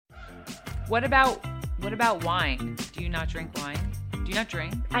What about wine? Do you not drink wine? Do you not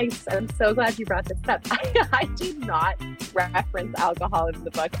drink? I'm so glad you brought this up. I do not reference alcohol in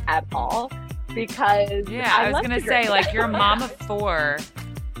the book at all because I was gonna say, like, you're a mom of 4.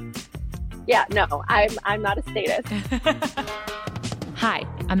 Yeah, no, I'm not a statist. Hi,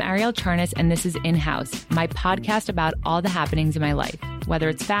 I'm Ariel Charnas, and this is In House, my podcast about all the happenings in my life. Whether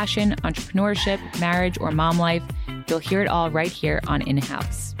it's fashion, entrepreneurship, marriage, or mom life, you'll hear it all right here on In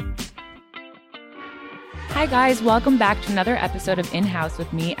House. Hi guys, welcome back to another episode of In House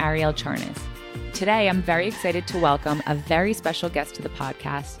with me, Ariel Charnas. Today, I'm very excited to welcome a very special guest to the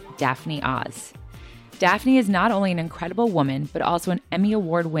podcast, Daphne Oz. Daphne is not only an incredible woman, but also an Emmy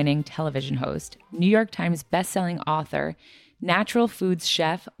Award-winning television host, New York Times bestselling author, natural foods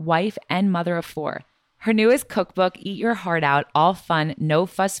chef, wife, and mother of 4. Her newest cookbook, Eat Your Heart Out, All Fun, No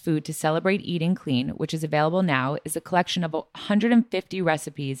Fuss Food to Celebrate Eating Clean, which is available now, is a collection of 150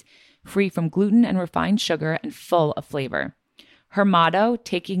 recipes free from gluten and refined sugar and full of flavor. Her motto,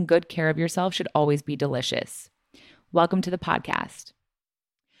 taking good care of yourself should always be delicious. Welcome to the podcast.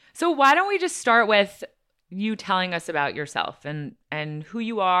 So why don't we just start with you telling us about yourself and who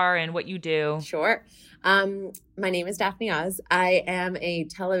you are and what you do? Sure. My name is Daphne Oz. I am a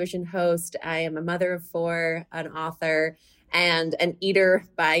television host. I am a mother of 4, an author, and an eater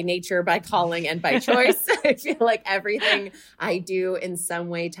by nature, by calling, and by choice. I feel like everything I do in some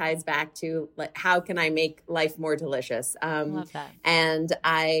way ties back to, like, how can I make life more delicious? Love that. And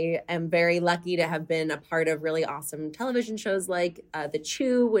I am very lucky to have been a part of really awesome television shows like The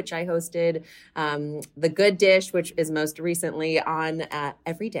Chew, which I hosted, The Good Dish, which is most recently on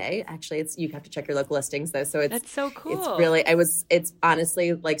every day. Actually, you have to check your local listings though. So that's so cool. It's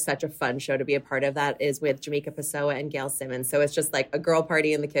honestly like such a fun show to be a part of. That is with Jamaica Pessoa and Gail Simmons. So it's just like a girl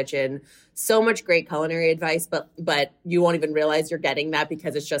party in the kitchen. So much great culinary advice, but you won't even realize you're getting that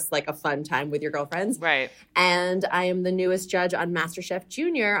because it's just like a fun time with your girlfriends. Right. And I am the newest judge on MasterChef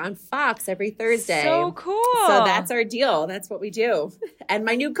Junior on Fox every Thursday. So cool. So that's our deal. That's what we do. And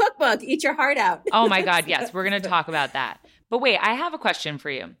my new cookbook, Eat Your Heart Out. Oh my God, yes. We're going to talk about that. But wait, I have a question for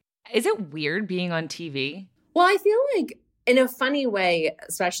you. Is it weird being on TV? Well, I feel like in a funny way,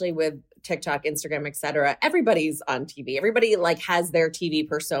 especially with TikTok, Instagram, etc. Everybody's on TV. Everybody like has their TV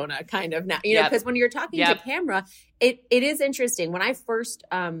persona kind of now, know, because when you're talking to camera, it is interesting. When I first,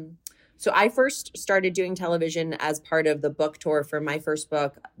 I first started doing television as part of the book tour for my first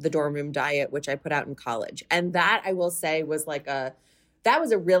book, The Dorm Room Diet, which I put out in college. And that I will say was like that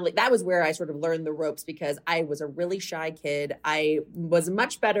was where I sort of learned the ropes because I was a really shy kid. I was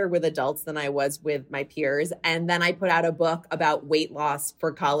much better with adults than I was with my peers. And then I put out a book about weight loss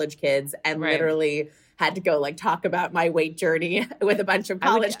for college kids and literally had to go like talk about my weight journey with a bunch of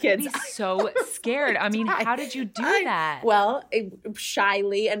college kids. I'd be so scared. I mean, how did you do that? Well,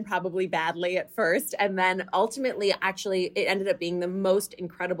 shyly and probably badly at first. And then ultimately, actually, it ended up being the most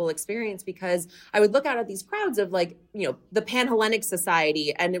incredible experience because I would look out at these crowds of like, the Panhellenic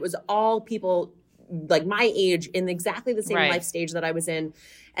Society, and it was all people like my age in exactly the same life stage that I was in.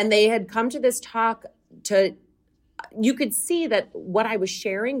 And they had come to this talk you could see that what I was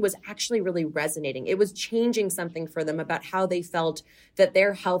sharing was actually really resonating. It was changing something for them about how they felt that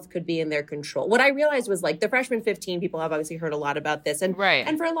their health could be in their control. What I realized was like the freshman 15, people have obviously heard a lot about this. And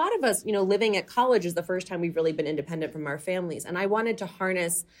for a lot of us, living at college is the first time we've really been independent from our families. And I wanted to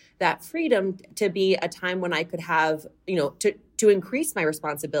harness that freedom to be a time when I could have, to increase my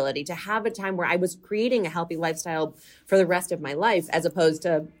responsibility, to have a time where I was creating a healthy lifestyle for the rest of my life, as opposed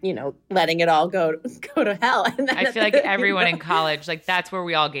to, letting it all go to hell. And then I feel like everyone in college, like that's where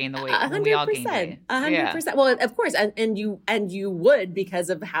we all gain the weight. 100%. We all gain weight. 100%. Yeah. Well, of course. And you would,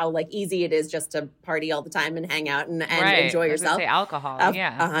 because of how like easy it is just to party all the time and hang out and enjoy yourself. Say alcohol.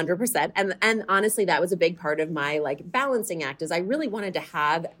 100%. And honestly, that was a big part of my like balancing act is I really wanted to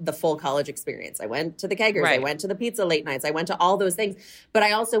have the full college experience. I went to the keggers. I went to the pizza late nights. I went to all those things. But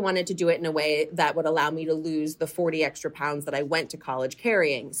I also wanted to do it in a way that would allow me to lose the 40 extra pounds that I went to college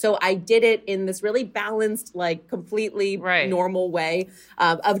carrying. So I did it in this really balanced, like completely normal way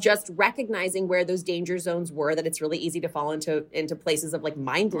of just recognizing where those danger zones were, that it's really easy to fall into places of like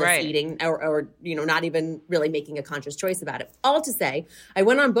mindless eating or not even really making a conscious choice about it. All to say, I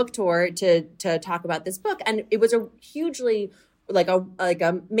went on book tour to talk about this book, and it was a hugely like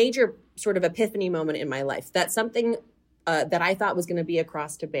a major sort of epiphany moment in my life that something that I thought was going to be a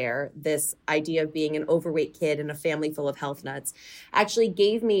cross to bear, this idea of being an overweight kid in a family full of health nuts, actually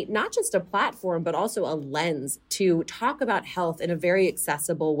gave me not just a platform, but also a lens to talk about health in a very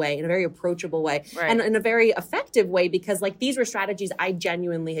accessible way, in a very approachable way, and in a very effective way, because like these were strategies I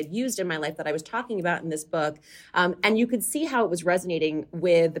genuinely had used in my life that I was talking about in this book. And you could see how it was resonating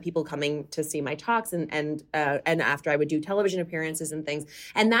with the people coming to see my talks and after I would do television appearances and things.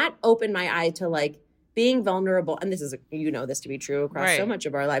 And that opened my eye to like, being vulnerable, and this is, you know, this to be true across so much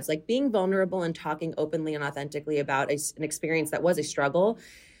of our lives, like being vulnerable and talking openly and authentically about an experience that was a struggle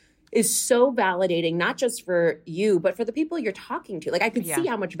is so validating, not just for you, but for the people you're talking to. Like I could see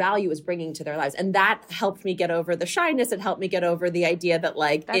how much value it was bringing to their lives. And that helped me get over the shyness. It helped me get over the idea that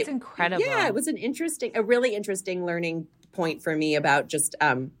like, that's incredible. Yeah, it was a really interesting learning point for me about just,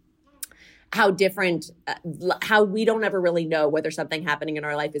 how different, how we don't ever really know whether something happening in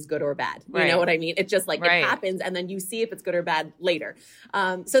our life is good or bad. You know what I mean? It's just like it happens and then you see if it's good or bad later.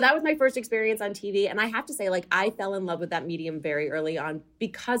 So that was my first experience on TV. And I have to say, like, I fell in love with that medium very early on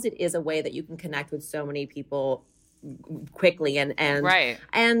because it is a way that you can connect with so many people quickly and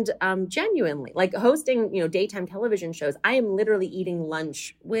genuinely. Like hosting, you know, daytime television shows, I am literally eating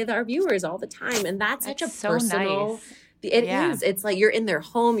lunch with our viewers all the time. And that's such a personal... Nice. It is. It's like you're in their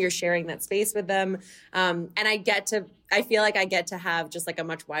home, you're sharing that space with them. And I feel like I get to have just like a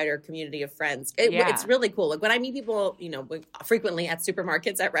much wider community of friends. It's really cool. Like when I meet people, you know, frequently at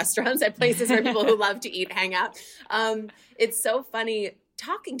supermarkets, at restaurants, at places where people who love to eat, hang out. It's so funny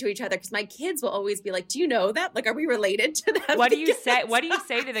talking to each other because my kids will always be like, do you know that? Like, are we related to them? What do you say? What do you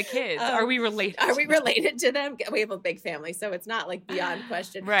say to the kids? Are we related? Are we related to them? We have a big family, so it's not like beyond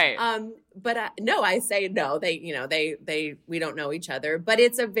question. Right. But no, I say no. We don't know each other, but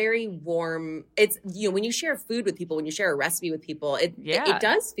it's a very warm, it's, you know, when you share food with people, when you share a recipe with people, it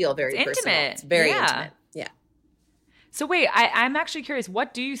does feel very personal. Intimate. It's very intimate. Yeah. So wait, I'm actually curious.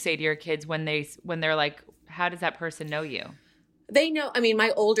 What do you say to your kids when they're like, how does that person know you? They know, I mean,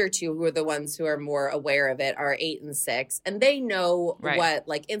 my older two, who are the ones who are more aware of it, are 8 and 6. And they know what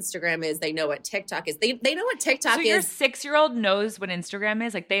like Instagram is. They know what TikTok is. They know what TikTok is. So your 6-year-old knows what Instagram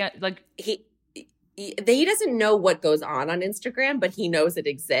is? Like he doesn't know what goes on Instagram, but he knows it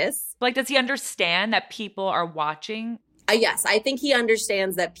exists. Like, does he understand that people are watching? Yes, I think he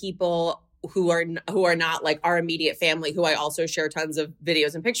understands that people who are not like our immediate family, who I also share tons of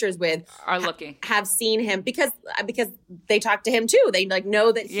videos and pictures with, are looking, have seen him because they talk to him too. They like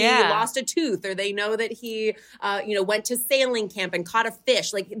know that he lost a tooth, or they know that he went to sailing camp and caught a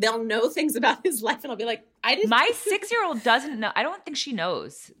fish. Like they'll know things about his life, and I'll be like, I didn't. My 6-year-old doesn't know. I don't think she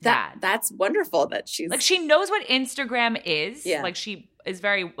knows that. That's wonderful that she's like, she knows what Instagram is. Yeah. Like she is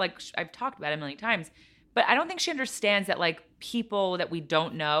very, like, I've talked about it a million times. But I don't think she understands that, like, people that we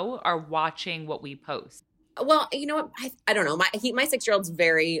don't know are watching what we post. Well, you know what? I don't know. My 6-year-old's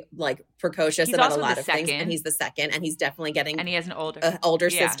very, like, precocious about a lot of things. And he's the second. And he's definitely getting... And he has an older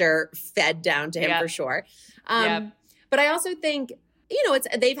sister fed down to him for sure. But I also think, you know,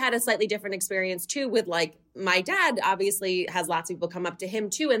 they've had a slightly different experience, too, with, like, my dad obviously has lots of people come up to him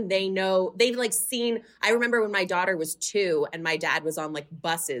too, and they've like seen. I remember when my daughter was 2, and my dad was on like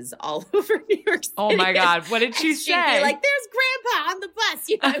buses all over New York City. Oh my God, what did she say? She'd be like, "There's Grandpa on the bus."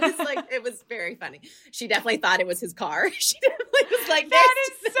 You know, it was very funny. She definitely thought it was his car. She definitely was like, "That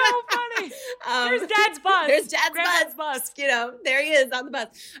is so funny." There's Dad's bus. There's Dad's bus. You know, there he is on the bus.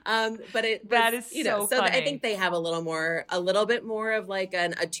 That is so funny. I think they have a little bit more of like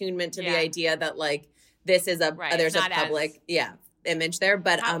an attunement to the idea that like. This is there's a public image there,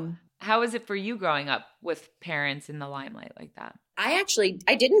 but how is it for you growing up with parents in the limelight like that? I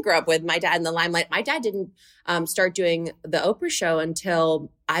didn't grow up with my dad in the limelight. My dad didn't start doing the Oprah show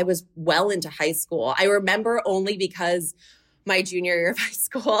until I was well into high school. I remember only because my junior year of high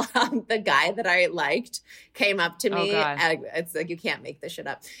school, the guy that I liked came up to me. It's like, you can't make this shit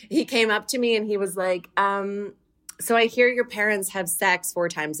up. He came up to me and he was like, so I hear your parents have sex 4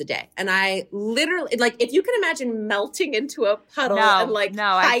 times a day. And I literally, like, if you can imagine melting into a puddle and like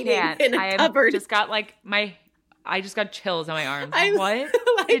hiding in a cupboard. I just got chills on my arms.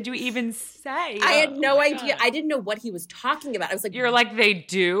 What did you even say? I had no idea. I didn't know what he was talking about. I was like, you're like, they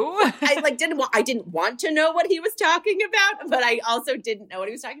do? I didn't want to know what he was talking about, but I also didn't know what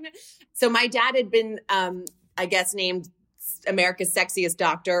he was talking about. So my dad had been, I guess, named America's Sexiest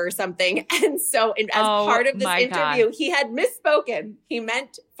Doctor or something. And so as part of this interview, he had misspoken. He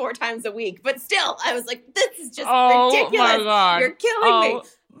meant 4 times a week. But still, I was like, this is just ridiculous. My God. You're killing me. Oh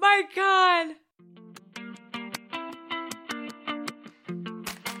my God.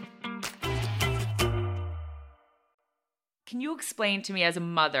 Can you explain to me as a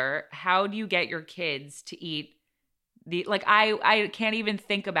mother, how do you get your kids to eat I can't even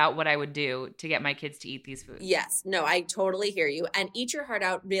think about what I would do to get my kids to eat these foods. Yes. No, I totally hear you. And Eat Your Heart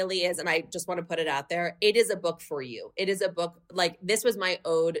Out really is, and I just want to put it out there, it is a book for you. It is a book, like, this was my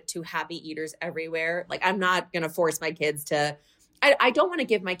ode to happy eaters everywhere. Like, I'm not going to force my kids to, I don't want to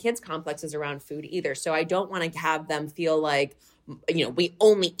give my kids complexes around food either. So I don't want to have them feel like, we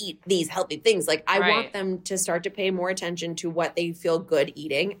only eat these healthy things. Like, I want them to start to pay more attention to what they feel good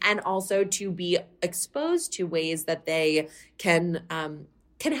eating, and also to be exposed to ways that they can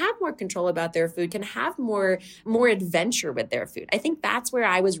have more control about their food, can have more adventure with their food. I think that's where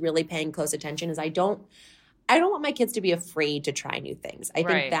I was really paying close attention, is I don't want my kids to be afraid to try new things. I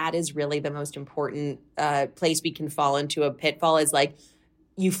think that is really the most important place we can fall into a pitfall, is like,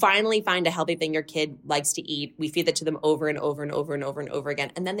 you finally find a healthy thing your kid likes to eat. We feed that to them over and over and over and over and over again.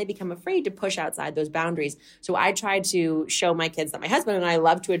 And then they become afraid to push outside those boundaries. So I try to show my kids that my husband and I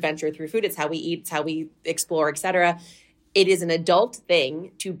love to adventure through food. It's how we eat. It's how we explore, etc. It is an adult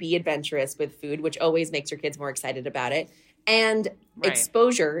thing to be adventurous with food, which always makes your kids more excited about it. And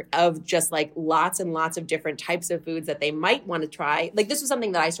exposure of just like lots and lots of different types of foods that they might want to try. Like, this was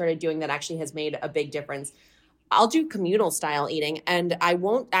something that I started doing that actually has made a big difference. I'll do communal style eating, and I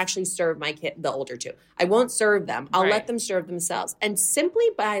won't actually serve my kid, the older two. I won't serve them. I'll let them serve themselves. And simply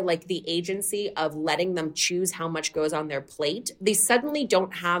by like the agency of letting them choose how much goes on their plate, they suddenly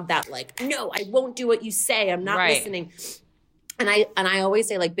don't have that like, no, I won't do what you say. I'm not listening. And I always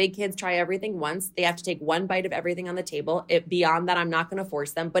say, like, big kids try everything once. They have to take one bite of everything on the table. Beyond that, I'm not going to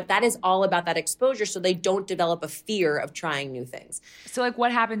force them. But that is all about that exposure, so they don't develop a fear of trying new things. So, like,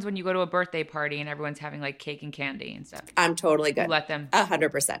 what happens when you go to a birthday party and everyone's having, like, cake and candy and stuff? I'm totally good. You let them.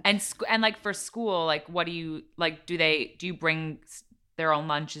 100%. And like, for school, like, what do you, like, do you bring their own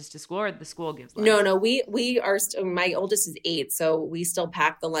lunches to school, or the school gives lunch? No, we are, my oldest is 8, so we still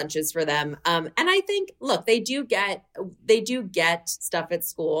pack the lunches for them. And I think, look, they do get stuff at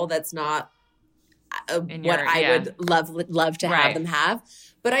school that's not what I would love to have them have.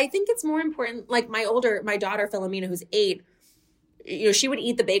 But I think it's more important, like my daughter Philomena, who's 8, she would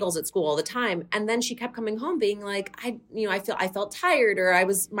eat the bagels at school all the time. And then she kept coming home being like, I felt tired, or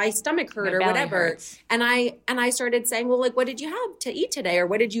my stomach hurt, or whatever. Hurts. And I started saying, well, like, what did you have to eat today? Or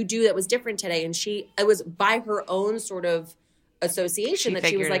what did you do that was different today? And it was by her own sort of association that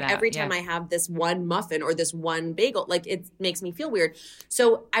she was like, every time I have this one muffin or this one bagel, like, it makes me feel weird.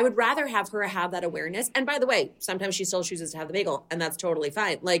 So I would rather have her have that awareness. And by the way, sometimes she still chooses to have the bagel, and that's totally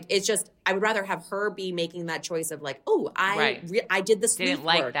fine. Like, it's just, I would rather have her be making that choice of like, oh, I did this. Didn't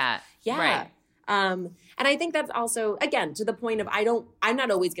like work. That. Yeah. Right. And I think that's also, again, to the point of, I'm not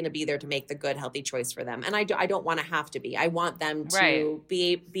always going to be there to make the good, healthy choice for them. And I don't want to have to be. I want them to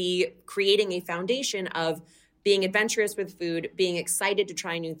be creating a foundation of being adventurous with food, being excited to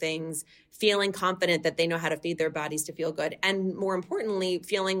try new things, feeling confident that they know how to feed their bodies to feel good. And more importantly,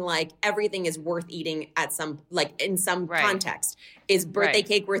 feeling like everything is worth eating in some context. Is birthday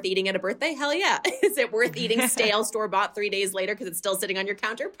cake worth eating at a birthday? Hell yeah. Is it worth eating stale store-bought 3 days later because it's still sitting on your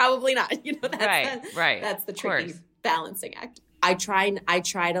counter? Probably not. That's the tricky balancing act. I try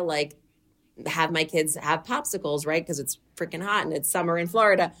to like have my kids have popsicles, right? Because it's freaking hot and it's summer in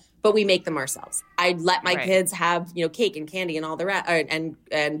Florida. But we make them ourselves. I let my kids have, cake and candy and all the rest, and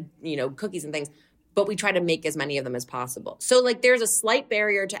cookies and things. But we try to make as many of them as possible. So, like, there's a slight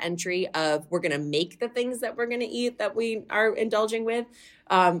barrier to entry of we're going to make the things that we're going to eat that we are indulging with,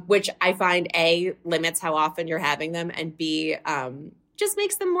 which I find, A, limits how often you're having them, and B, just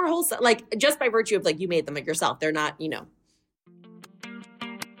makes them more wholesome. Like, just by virtue of, like, you made them yourself. They're not,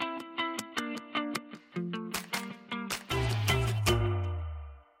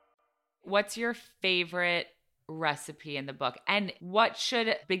 What's your favorite recipe in the book? And what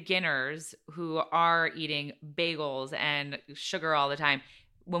should beginners who are eating bagels and sugar all the time,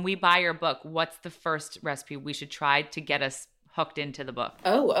 when we buy your book, what's the first recipe we should try to get us hooked into the book?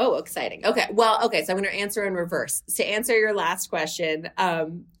 Oh, exciting. Okay. Well, so I'm going to answer in reverse. To answer your last question,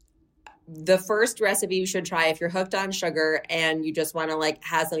 the first recipe you should try if you're hooked on sugar and you just want to like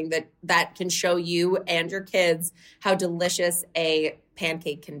have something that can show you and your kids how delicious a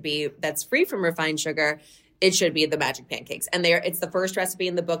pancake can be that's free from refined sugar, it should be the Magic Pancakes. And it's the first recipe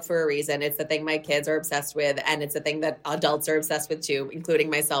in the book for a reason. It's the thing my kids are obsessed with, and it's the thing that adults are obsessed with too,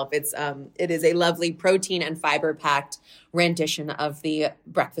 including myself. It is a lovely protein and fiber-packed rendition of the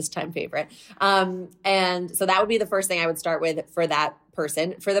breakfast time favorite. And so that would be the first thing I would start with for that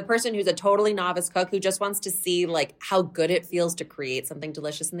person. For the person who's a totally novice cook who just wants to see like how good it feels to create something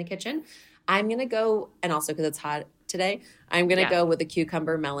delicious in the kitchen, I'm going to go, and also because it's hot today, I'm going to go with a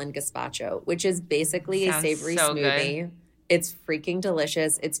cucumber melon gazpacho, which is basically a savory smoothie. Good. It's freaking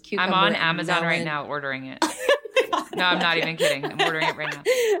delicious. It's cucumber. I'm on Amazon right now ordering it. No, I'm not even kidding. I'm ordering it right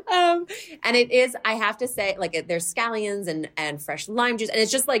now. And it is, I have to say, like there's scallions and fresh lime juice. And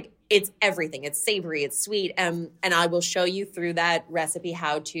it's just like, it's everything. It's savory, it's sweet. And I will show you through that recipe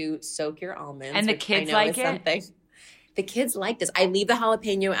how to soak your almonds. And the kids like it? The kids like this. I leave the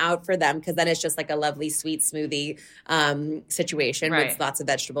jalapeno out for them because then it's just like a lovely sweet smoothie situation with lots of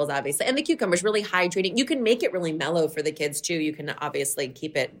vegetables, obviously. And the cucumber's really hydrating. You can make it really mellow for the kids too. You can obviously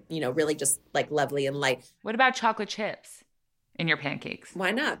keep it, really just like lovely and light. What about chocolate chips in your pancakes?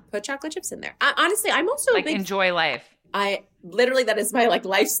 Why not? Put chocolate chips in there. Honestly, I'm also like enjoy life. That is my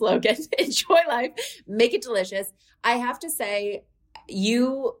life slogan. Enjoy life. Make it delicious. I have to say,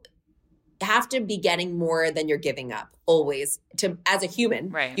 you have to be getting more than you're giving up always as a human.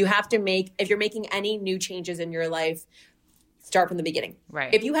 Right. You have to if you're making any new changes in your life, start from the beginning.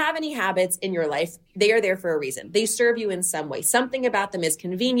 Right. If you have any habits in your life, they are there for a reason. They serve you in some way. Something about them is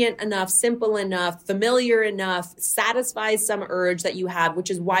convenient enough, simple enough, familiar enough, satisfies some urge that you have, which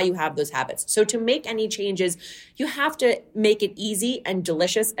is why you have those habits. So to make any changes, you have to make it easy and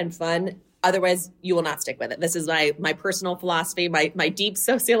delicious and fun. Otherwise, you will not stick with it. This is my personal philosophy, my deep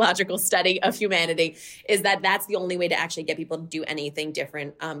sociological study of humanity, is that that's the only way to actually get people to do anything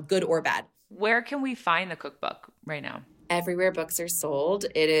different, good or bad. Where can we find the cookbook right now? Everywhere books are sold.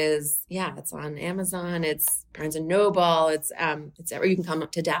 It is, it's on Amazon. It's Barnes & Noble. It's or you can come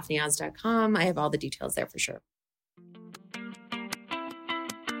up to daphneoz.com. I have all the details there for sure.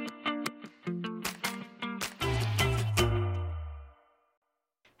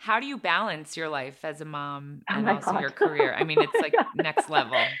 How do you balance your life as a mom and also your career? I mean, it's like next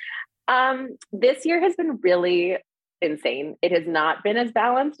level. This year has been really insane. It has not been as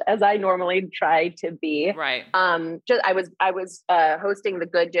balanced as I normally try to be. Right. I was hosting the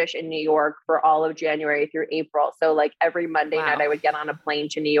Good Dish in New York for all of January through April. So like every Monday night I would get on a plane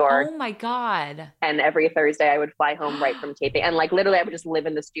to New York. Oh my God. And every Thursday I would fly home right from taping. And like literally I would just live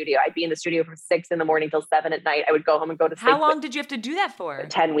in the studio. I'd be in the studio from 6 a.m. till 7 p.m. I would go home and go to sleep. How long did you have to do that for?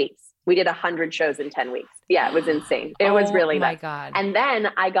 10 weeks. We did 100 shows in 10 weeks. Yeah, it was insane. It was really nuts. Oh my God. And then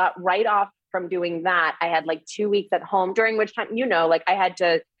I got right off from doing that. I had like 2 weeks at home, during which time, like I had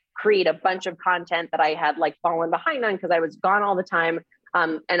to create a bunch of content that I had like fallen behind on because I was gone all the time.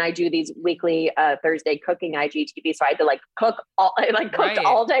 And I do these weekly Thursday cooking IGTV. So I had to cooked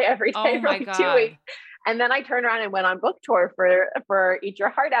all day, every day for like 2 weeks. And then I turned around and went on book tour for Eat Your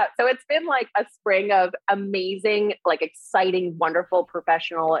Heart Out. So it's been like a spring of amazing, like exciting, wonderful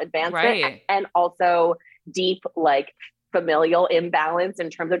professional advancement and also deep, like familial imbalance in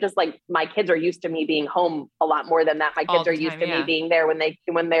terms of just like my kids are used to me being home a lot more than that. My kids are used to me being there when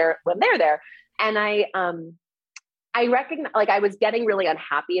they're there. And I recognize, like I was getting really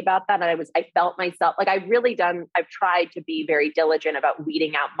unhappy about that. And I felt myself, like I've tried to be very diligent about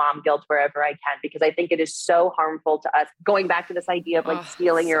weeding out mom guilt wherever I can, because I think it is so harmful to us. Going back to this idea of like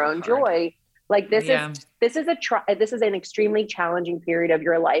stealing your own joy, like this is an extremely challenging period of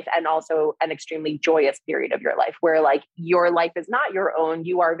your life and also an extremely joyous period of your life where like your life is not your own.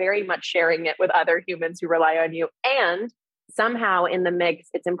 You are very much sharing it with other humans who rely on you. And somehow in the mix,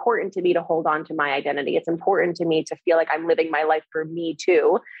 it's important to me to hold on to my identity. It's important to me to feel like I'm living my life for me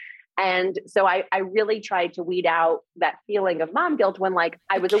too. And so I really tried to weed out that feeling of mom guilt when like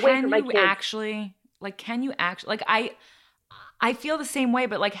I was away from my kids. Can you actually, I feel the same way,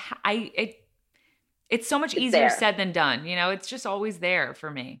 but like it's so much easier said than done. It's just always there for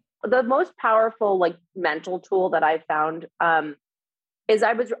me. The most powerful like mental tool that I found, is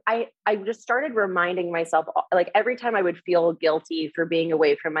I just started reminding myself, like every time I would feel guilty for being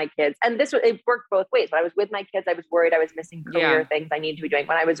away from my kids. And it worked both ways. When I was with my kids, I was worried I was missing career things I needed to be doing.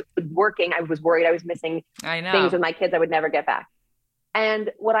 When I was working, I was worried I was missing things with my kids I would never get back.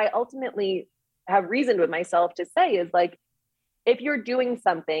 And what I ultimately have reasoned with myself to say is like, if you're doing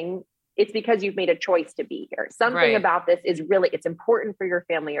something, it's because you've made a choice to be here. Something about this is really, it's important for your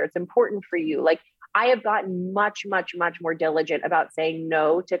family or it's important for you. Like I have gotten much, much, much more diligent about saying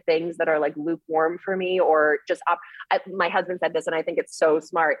no to things that are like lukewarm for me or just my husband said this, and I think it's so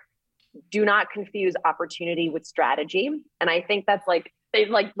smart. Do not confuse opportunity with strategy. And I think that's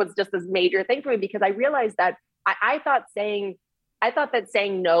was just this major thing for me because I realized that I thought that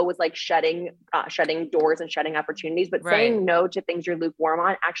saying no was like shutting doors and shutting opportunities, but saying no to things you're lukewarm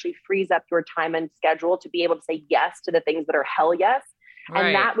on actually frees up your time and schedule to be able to say yes to the things that are hell yes.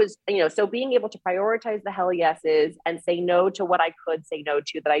 And that was, so being able to prioritize the hell yeses and say no to what I could say no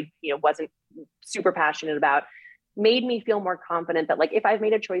to that I, wasn't super passionate about made me feel more confident that like, if I've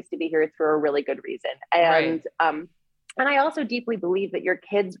made a choice to be here, it's for a really good reason. And I also deeply believe that your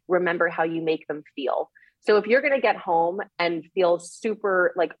kids remember how you make them feel. So if you're going to get home and feel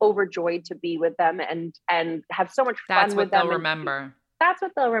super like overjoyed to be with them and have so much fun with them, that's what they'll remember. That's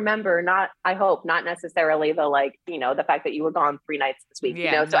what they'll remember. Not, I hope, not necessarily the like, you know, the fact that you were gone 3 nights this week,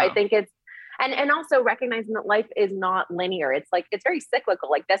 you know? So I think it's, and also recognizing that life is not linear. It's like, it's very cyclical.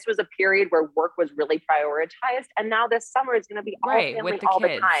 Like this was a period where work was really prioritized. And now this summer is going to be all family with the all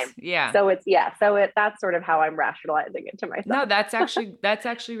kids. The time. Yeah. So it's, that's sort of how I'm rationalizing it to myself. No, that's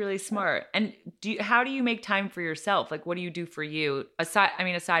actually really smart. And how do you make time for yourself? Like, what do you do for you aside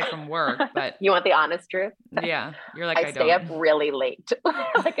from work, but you want the honest truth? Yeah. You're like, I stay up really late.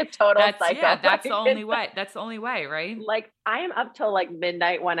 Like a total psycho. Yeah, that's the only way. That's the only way, right? Like I am up till like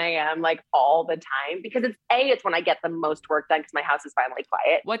midnight, 1 a.m. like all the time because it's when I get the most work done because my house is finally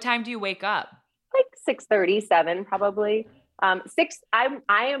quiet. What time do you wake up? Like 6:30, 7 probably. 6.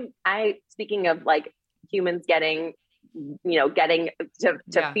 Speaking of like humans getting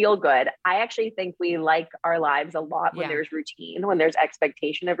to feel good. I actually think we like our lives a lot when there's routine, when there's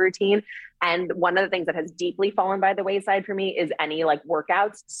expectation of routine. And one of the things that has deeply fallen by the wayside for me is any like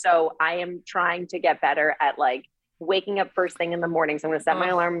workouts. So I am trying to get better at like waking up first thing in the morning. So I'm going to set my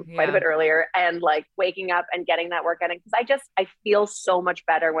alarm quite a bit earlier and like waking up and getting that workout in. Cause I feel so much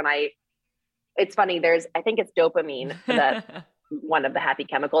better when it's funny. I think it's dopamine that one of the happy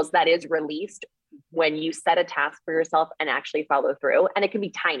chemicals that is released when you set a task for yourself and actually follow through. And it can be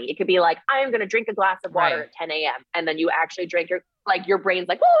tiny. It could be like, I am going to drink a glass of water at 10 a.m. And then you actually drink your brain's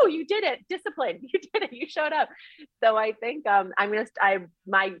like, oh, you did it. Discipline. You did it. You showed up. So I think, now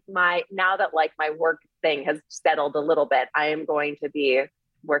that like my work thing has settled a little bit, I am going to be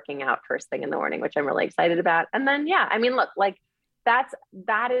working out first thing in the morning, which I'm really excited about. And then, look, like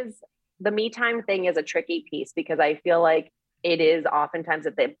that is the me time thing is a tricky piece because I feel like it is oftentimes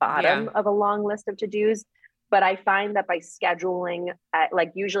at the bottom of a long list of to-dos. But I find that by scheduling at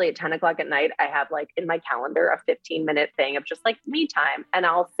like usually at 10 o'clock at night, I have like in my calendar a 15-minute thing of just like me time. And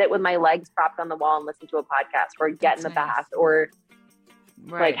I'll sit with my legs propped on the wall and listen to a podcast or get in the bath or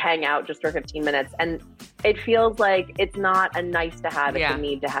like hang out just for 15 minutes. And it feels like it's not a nice to have, it's a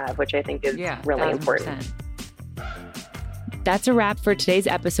need to have, which I think is really important. That's a wrap for today's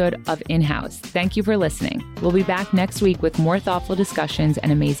episode of In-House. Thank you for listening. We'll be back next week with more thoughtful discussions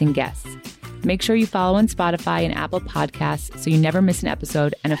and amazing guests. Make sure you follow on Spotify and Apple Podcasts so you never miss an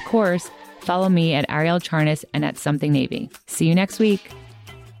episode. And of course, follow me at Ariel Charnas and at Something Navy. See you next week.